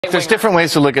There's different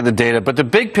ways to look at the data, but the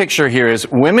big picture here is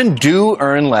women do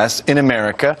earn less in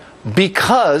America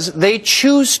because they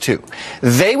choose to.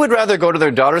 They would rather go to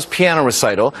their daughter's piano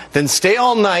recital than stay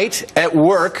all night at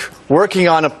work working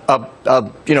on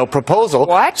a proposal.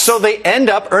 What? So they end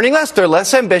up earning less. They're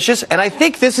less ambitious, and I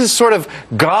think this is sort of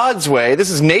God's way. This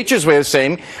is nature's way of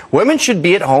saying women should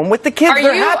be at home with the kids.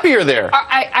 They're happier there.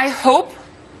 I hope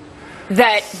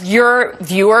that your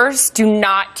viewers do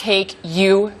not take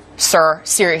you, sir,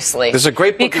 seriously. There's a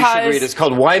great book you should read. It's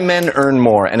called Why Men Earn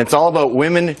More, and it's all about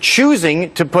women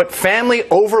choosing to put family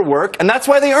over work, and that's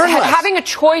why they earn less. Having a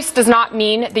choice does not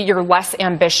mean that you're less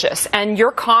ambitious, and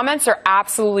your comments are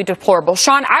absolutely deplorable.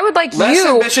 Sean, I would like less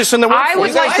ambitious in the workforce. I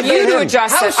would like you to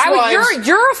adjust it.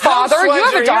 You're a father. You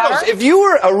have a daughter. If you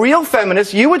were a real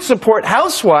feminist, you would support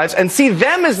housewives and see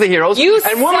them as the heroes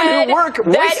and women who work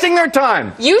wasting their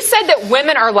time. You said that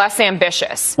women are less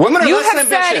ambitious. Women are less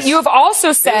ambitious. You have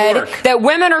also said that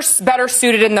women are better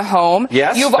suited in the home.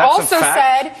 Yes, you've also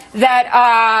said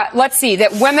that, let's see,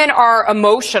 that women are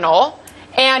emotional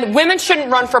and women shouldn't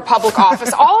run for public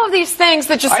office. All of these things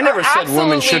that just I never said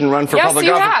women shouldn't run for public office.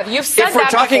 Yes, you have. You've said that If we're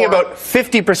talking before. about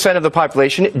 50% of the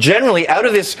population, generally out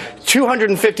of this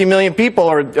 250 million people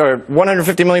or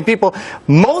 150 million people,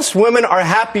 most women are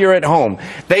happier at home.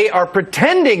 They are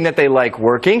pretending that they like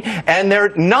working, and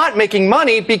they're not making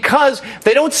money because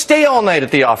they don't stay all night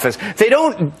at the office. They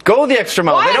don't go the extra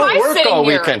mile. They don't work all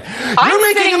weekend.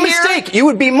 You're making a mistake. You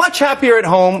would be much happier at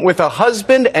home with a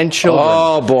husband and children.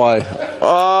 Oh, boy.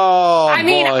 Oh, I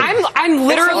mean, I'm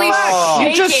literally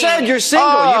shaking. You just said you're single.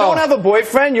 You don't have a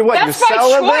boyfriend. You're what? That's you're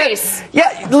celibate? my choice.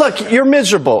 Yeah, look, you're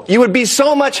miserable. You would be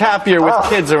so much happier with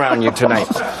kids around you tonight.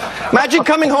 Imagine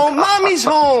coming home. Mommy's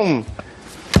home.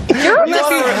 You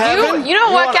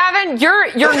know what, Gavin?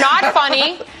 You're not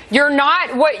funny. You're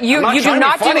not what you do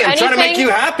not do anything. I'm trying to make you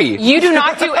happy. You do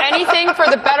not do anything for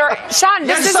the better. Sean,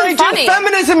 this isn't funny.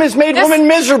 Feminism has made women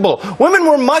miserable. Women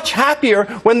were much happier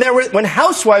when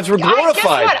housewives were glorified. Guess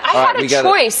what? I had a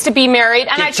choice to be married,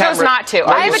 and I chose not to.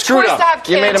 I have a choice to have kids.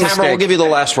 You made a mistake. We'll give you the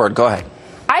last word. Go ahead.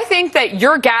 I think that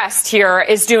your guest here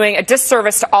is doing a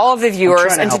disservice to all of the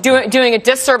viewers and doing a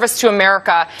disservice to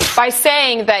America by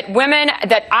saying that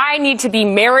that I need to be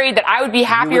married, that I would be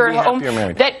happier at home.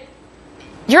 That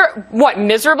you're what,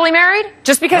 miserably married?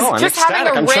 Just because having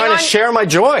a ring I'm trying to share my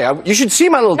joy. You should see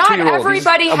my little 2-year-old. Not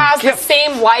everybody has the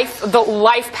same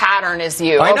life pattern as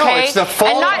you. I know, okay? it's the fall.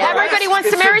 And not everybody wants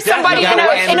to marry somebody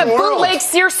in a bootleg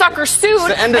seersucker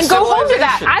suit and go home to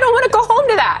that. I don't want to go home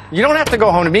to that. You don't have to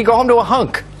go home to me. Go home to a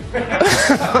hunk.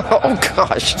 Oh,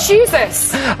 gosh.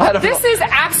 Jesus. This is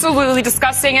absolutely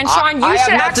disgusting. And, Sean, you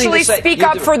should actually speak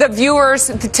up for the viewers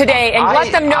today and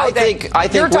let them know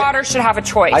that your daughter should have a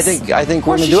choice. I think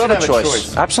women do have a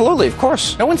choice. Absolutely, of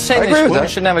course. No one's saying women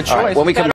shouldn't have a choice. When we come